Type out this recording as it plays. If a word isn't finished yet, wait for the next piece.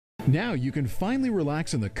Now you can finally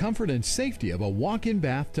relax in the comfort and safety of a walk-in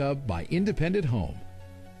bathtub by Independent Home.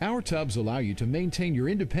 Our tubs allow you to maintain your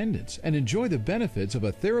independence and enjoy the benefits of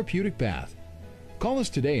a therapeutic bath. Call us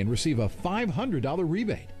today and receive a $500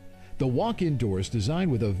 rebate. The walk-in door is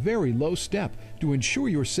designed with a very low step to ensure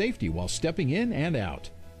your safety while stepping in and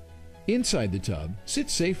out. Inside the tub, sit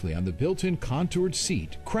safely on the built-in contoured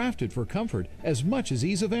seat crafted for comfort as much as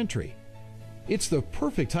ease of entry. It's the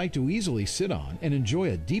perfect height to easily sit on and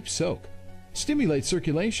enjoy a deep soak. Stimulate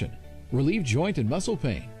circulation, relieve joint and muscle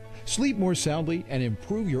pain, sleep more soundly, and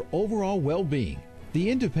improve your overall well-being. The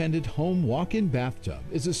Independent Home Walk-in Bathtub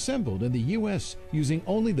is assembled in the U.S. using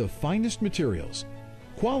only the finest materials.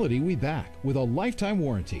 Quality we back with a lifetime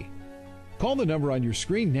warranty. Call the number on your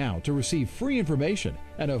screen now to receive free information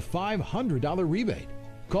and a $500 rebate.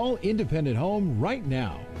 Call Independent Home right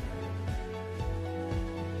now.